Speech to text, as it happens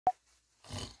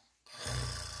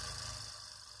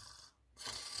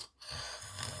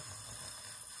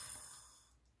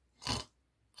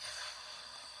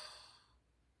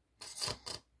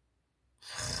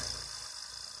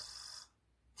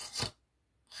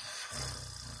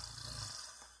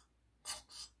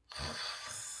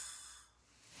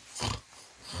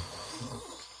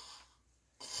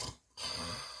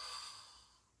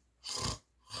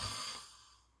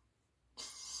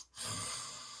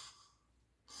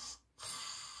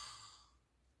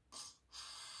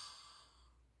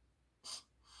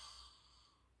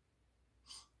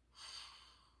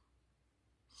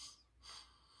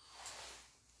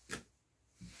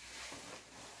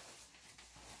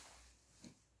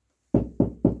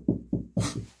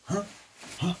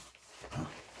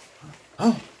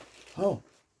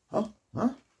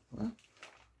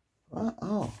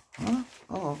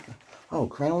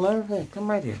cranial nerve? Hey, come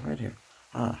right here, right here.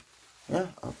 Yeah,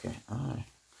 okay, all right.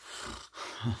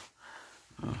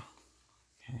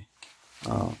 Okay.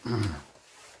 Oh.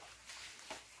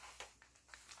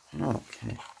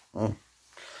 Okay.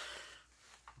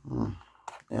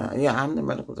 Yeah, I'm the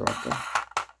medical director.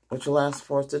 What's your last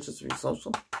 4 digits of your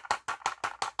social?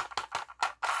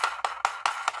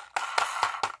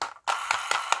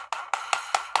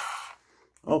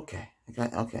 Okay.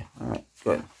 Okay. All right.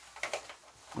 Good.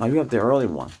 Oh, you have the early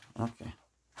one. Okay.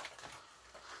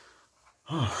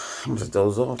 Oh, I'm just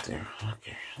doze off there.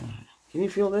 Okay. All right. Can you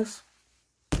feel this?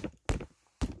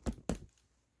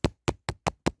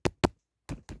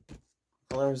 What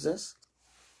color is this?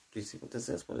 Do you see what this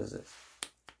is? What is this?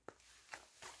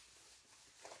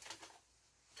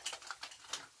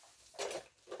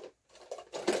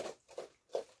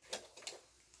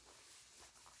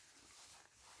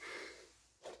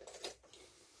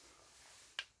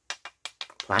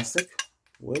 Plastic?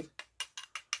 Wood?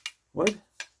 Wood?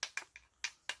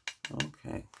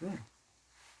 Okay, good.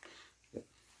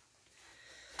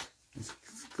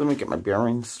 Let me get my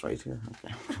bearings straight here.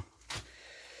 Okay.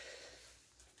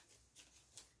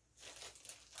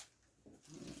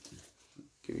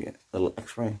 Give you a little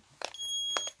x-ray.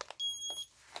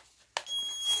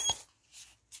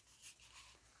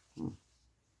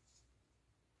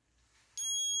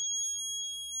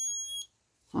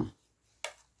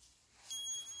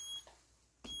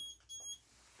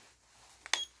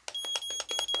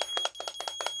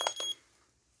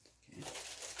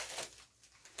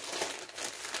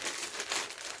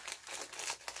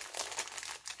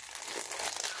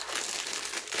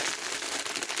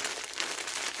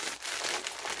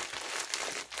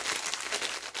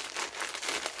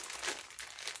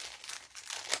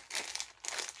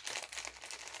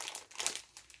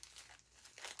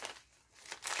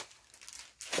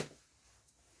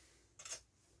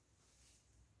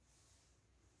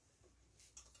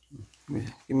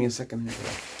 Give me a second here.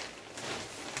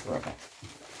 Right back.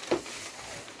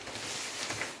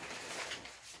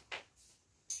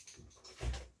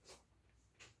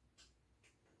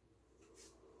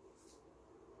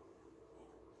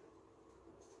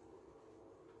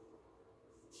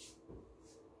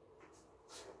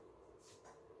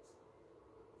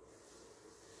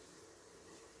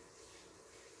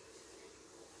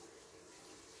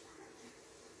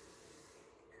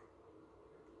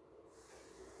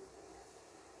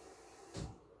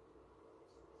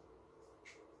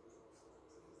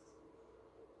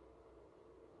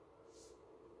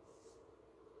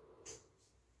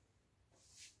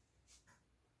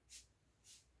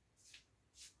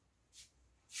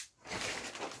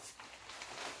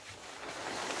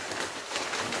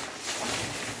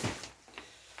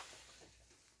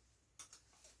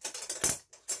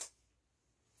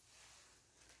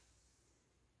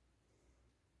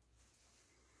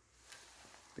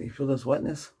 Do you feel this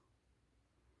wetness?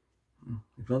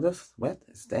 You feel this? Wet?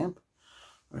 It's damp?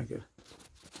 Very good.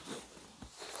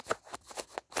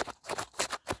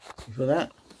 You feel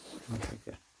that? Okay,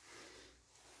 good.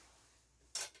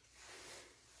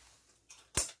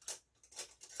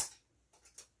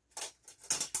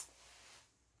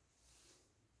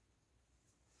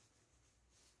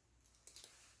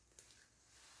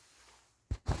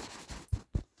 Is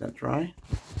that dry?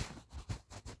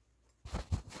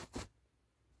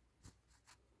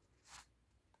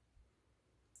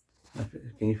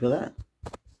 Can you feel that?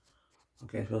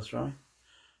 Okay, it feels dry.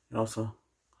 And also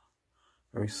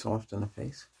very soft in the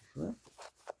face. You feel that?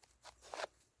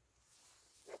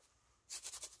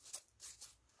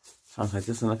 Sounds like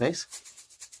this in the face.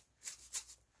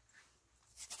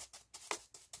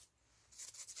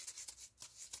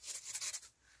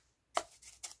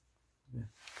 Yeah.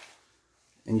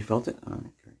 And you felt it? All right,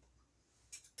 great.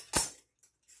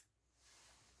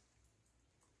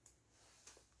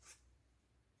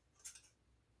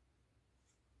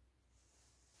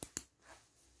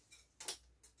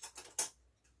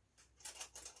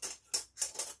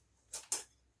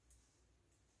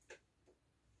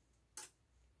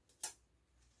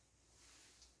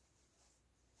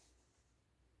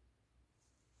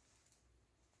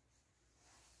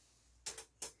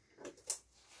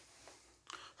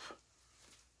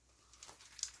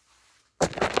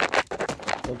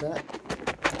 Feel that?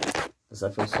 Does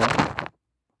that feel soft?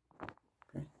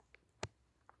 Okay.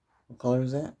 What color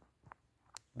is that?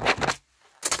 Okay.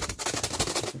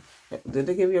 Did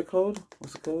they give you a code?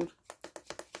 What's the code?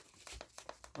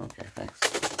 Okay, thanks.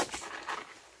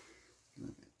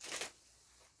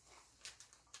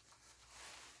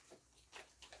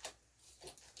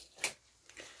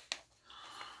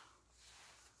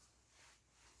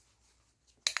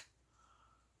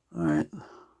 All right.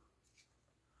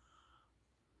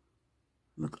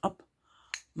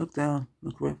 look down,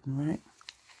 look left and right.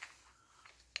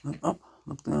 Look up,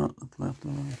 look down, look left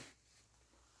and right.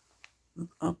 Look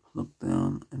up, look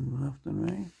down, and left and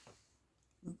right.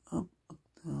 Look up, look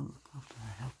down, look left and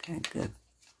right. Okay, good.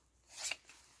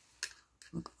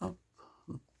 Look up,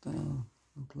 look down,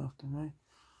 look left and right.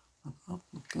 Look up,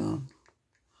 look down,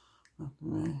 left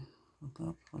and right. Look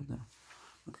up, look down.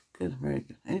 Okay, good, very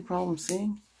good. Any problem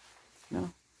seeing?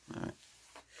 No? All right.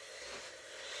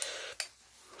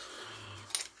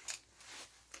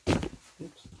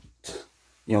 Oops.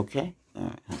 You okay? All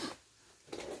right.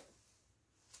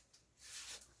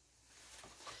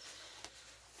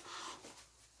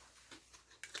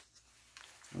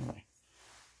 All right.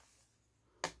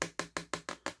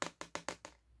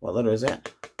 What letter is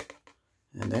that?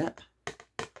 And that.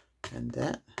 And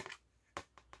that.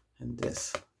 And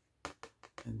this.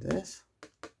 And this.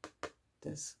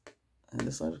 This. And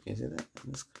this letter. Can you see that?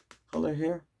 And this color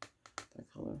here. That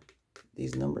color.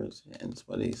 These numbers. And it's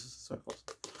by these circles.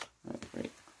 All right,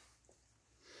 great.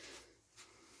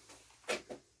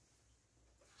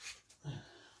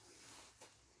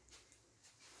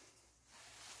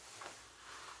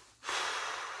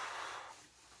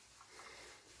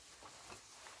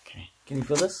 Okay, can you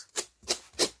feel this? Can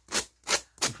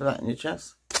you feel that in your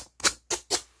chest?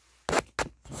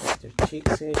 Right, your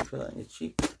cheeks here, you feel that in your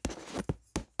cheek?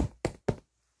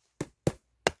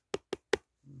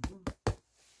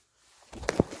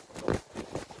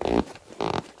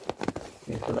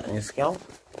 Can you feel that in your scalp?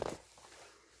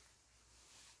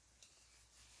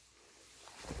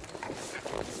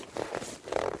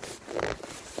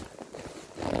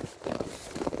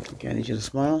 Okay, I need you to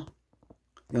smile.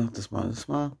 You don't have to smile, just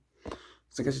smile.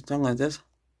 Stick out your tongue like this.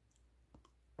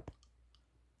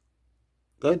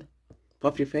 Good.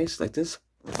 Puff your face like this.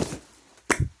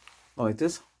 Go like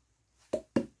this. Go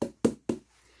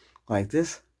like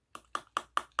this.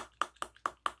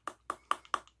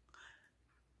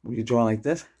 Move your jaw like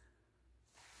this.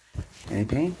 Any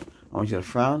pain? I want you to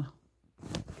frown.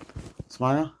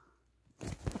 Smile.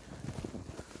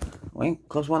 Wink.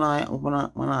 Close one eye. Open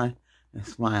up one eye. And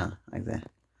smile like that.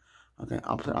 Okay.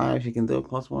 Opposite eye if you can do it.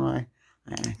 Close one eye.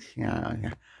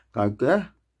 Yeah. Got good.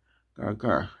 Got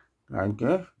good. Got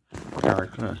good.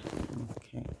 Got good.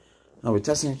 Okay. Now we're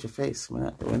testing at your face. We're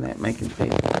not doing that. Making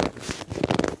face.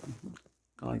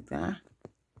 Go like that.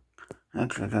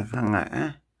 Okay. Go like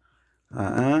that.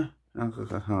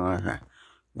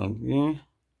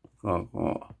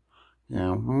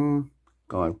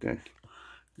 Go like this.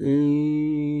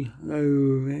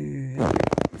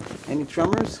 Any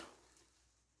tremors?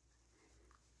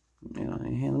 You know,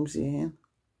 your hand. Let me see your hand.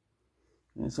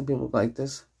 You know, some people look like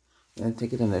this. They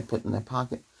take it and they put it in their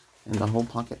pocket, and the whole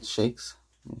pocket shakes.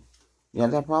 You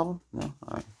have that problem? No?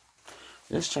 All right.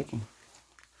 Just checking.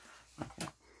 Okay.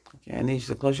 Okay. I need you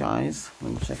to close your eyes.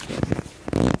 Let me check here.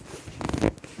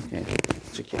 Okay.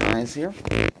 Check your eyes here.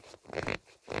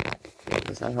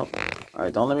 Does that help? All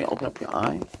right. Don't let me open up your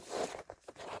eye.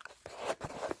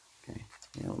 Okay.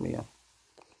 Yeah, let me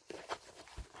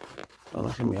don't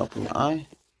let me open your eye.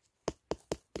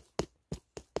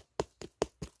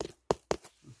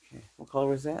 Okay. What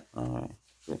color is that? All right.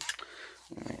 Good.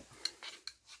 All right.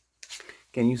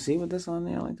 Can you see with this on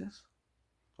there like this?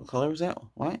 What color is that?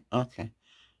 White? Okay.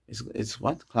 It's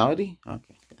what? Cloudy?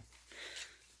 Okay. Good.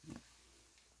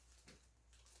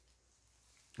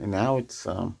 And now it's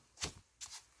what?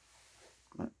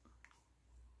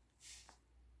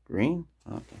 Green?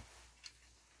 Okay.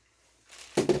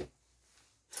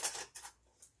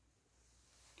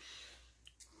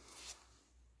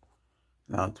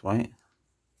 Now it's white,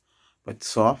 but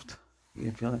soft. You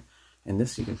can feel it. And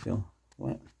this you can feel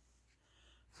wet.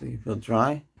 So you can feel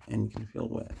dry and you can feel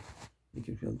wet. You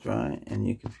can feel dry and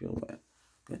you can feel wet.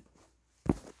 Good.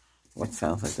 Wet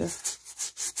sounds like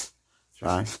this.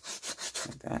 Dry.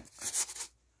 Like that.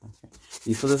 Okay. Do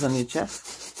you feel this on your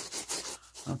chest?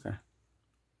 Okay.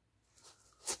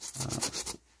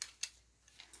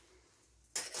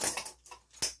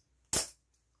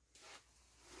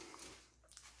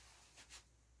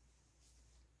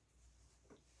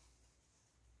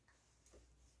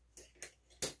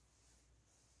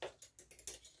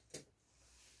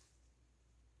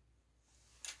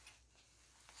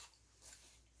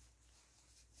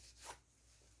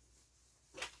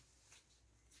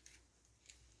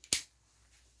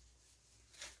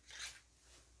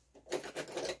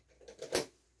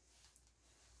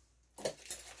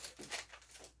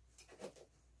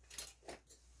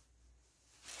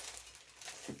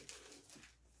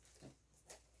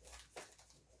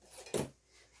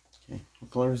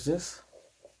 What color is this?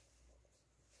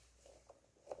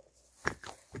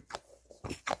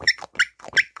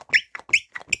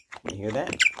 You hear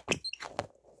that?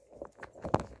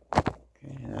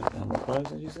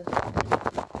 times, as you said?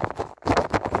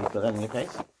 Can you feel that in your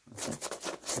face? Okay.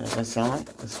 Does that sound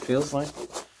like? This feels like?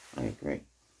 Okay, great.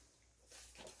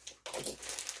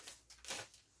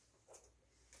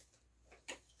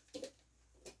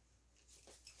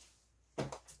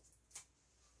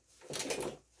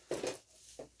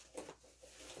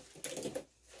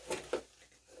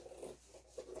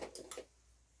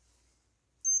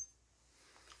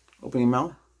 Open your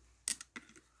mouth.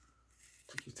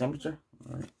 Check your temperature.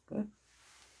 All right, good.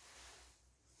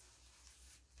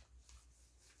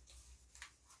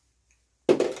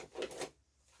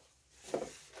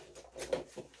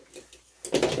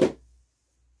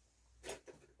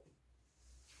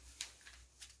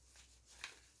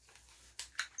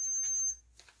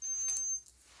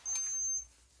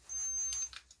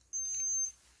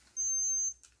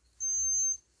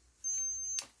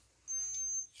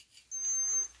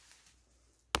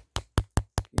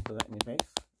 You feel that in your face?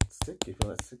 It's sticky. You feel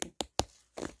that sticky?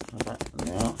 How about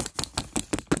now?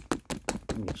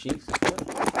 In your cheeks, you feel it?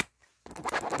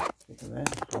 You feel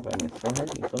that? How about in your forehead?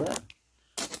 You feel that?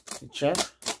 Your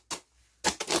chest?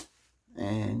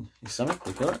 And your stomach?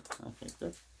 You feel it? Okay,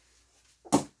 good.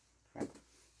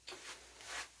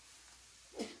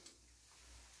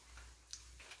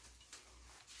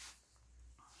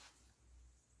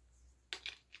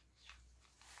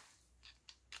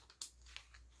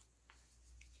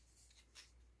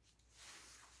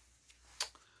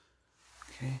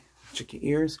 Okay, check your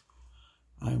ears.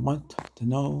 I want to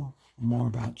know more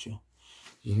about you.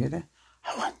 You hear that?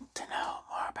 I want to know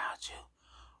more about you.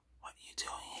 What are you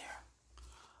doing here?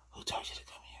 Who told you to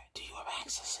come here? Do you have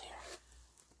access here?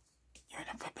 You're in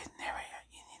a forbidden area.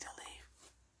 You need to leave.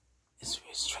 It's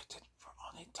restricted for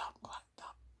only top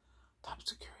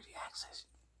security access.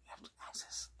 You have to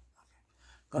access. Okay.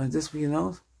 Go like this with your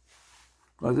nose.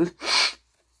 Go like this.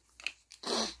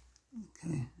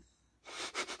 Okay.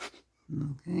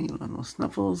 Okay, no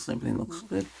snuffles. Everything looks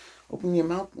good. Open your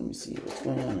mouth. Let me see what's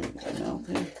going on in your mouth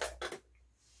here.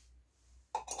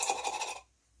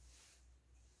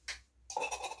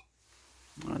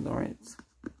 All right.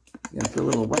 You're gonna feel a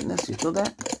little wetness. You feel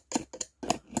that?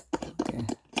 Okay.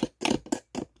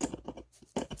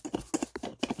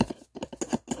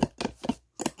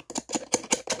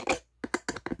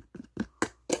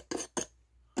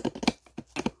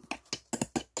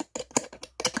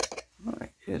 All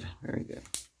right. Good. Very good.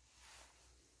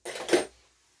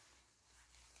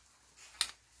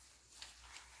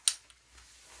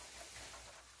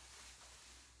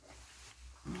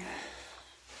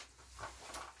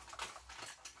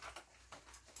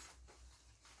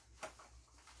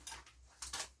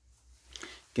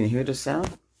 Can you hear the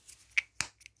sound?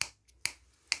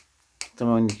 Tell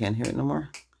me when you can't hear it no more.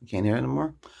 You can't hear it no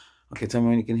more? Okay, tell me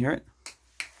when you can hear it.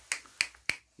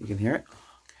 You can hear it?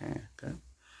 Okay, good.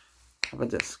 How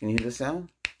about this? Can you hear the sound?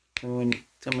 Tell me when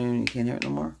you can't hear it no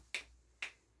more.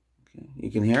 Okay,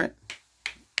 you can hear it?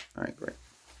 All right, great.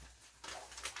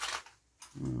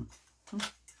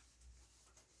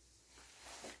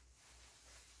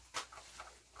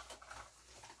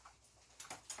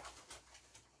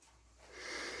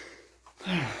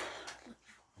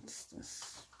 What's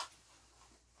this?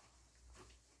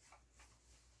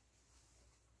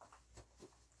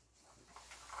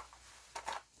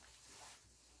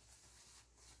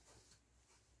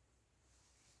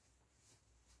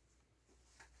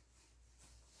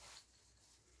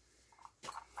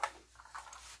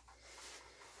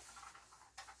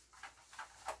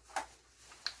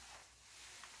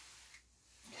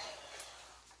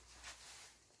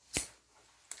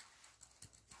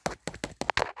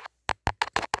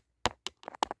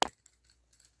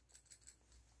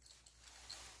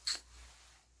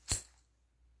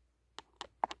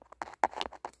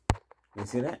 You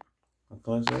see that? What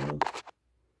colors are those?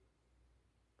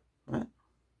 What?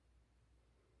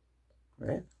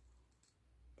 Red?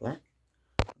 Black?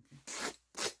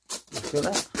 Okay. You feel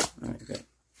that? All right, good.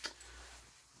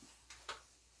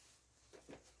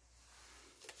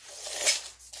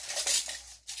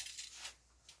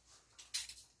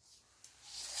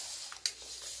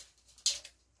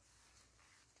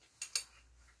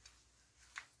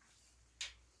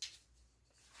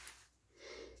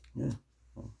 Yeah.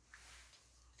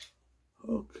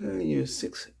 Okay, you're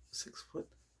 6 foot. 6 foot.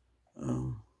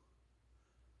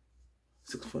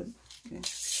 Okay.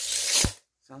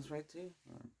 Sounds right to you?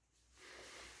 All right.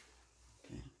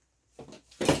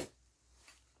 Okay.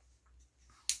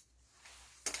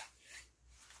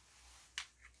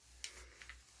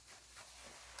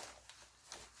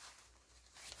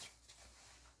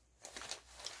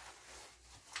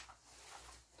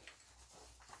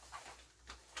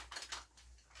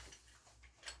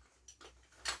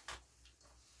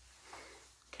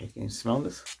 Okay, can you smell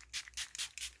this?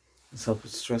 This helps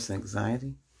with stress and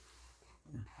anxiety.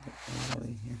 Yeah, get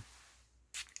everybody here.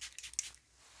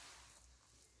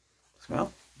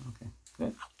 Smell? Okay,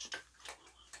 good.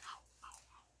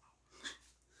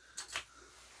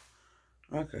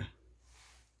 Okay.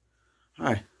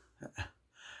 Alright.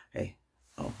 Hey.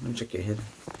 Oh, let me check your head.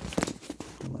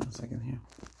 Hold on a second here.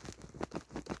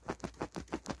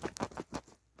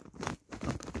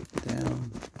 Up,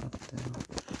 down, up, down.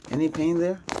 Any pain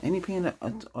there? Any pain at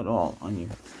all on you?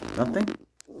 Nothing?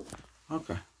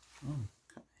 Okay.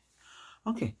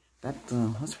 Okay. That,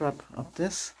 let's wrap up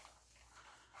this.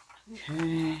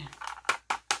 Okay.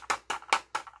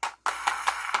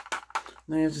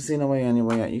 No, you have to see no way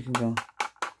anyway. You can go.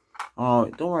 Oh,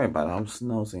 don't worry about it. I was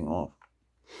nosing off.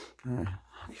 Alright.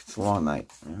 It's a long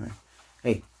night. Alright.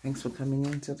 Hey, thanks for coming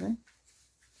in today.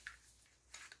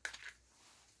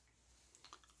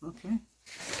 Okay.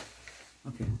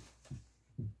 Okay.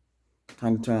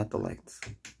 Time to turn out the lights.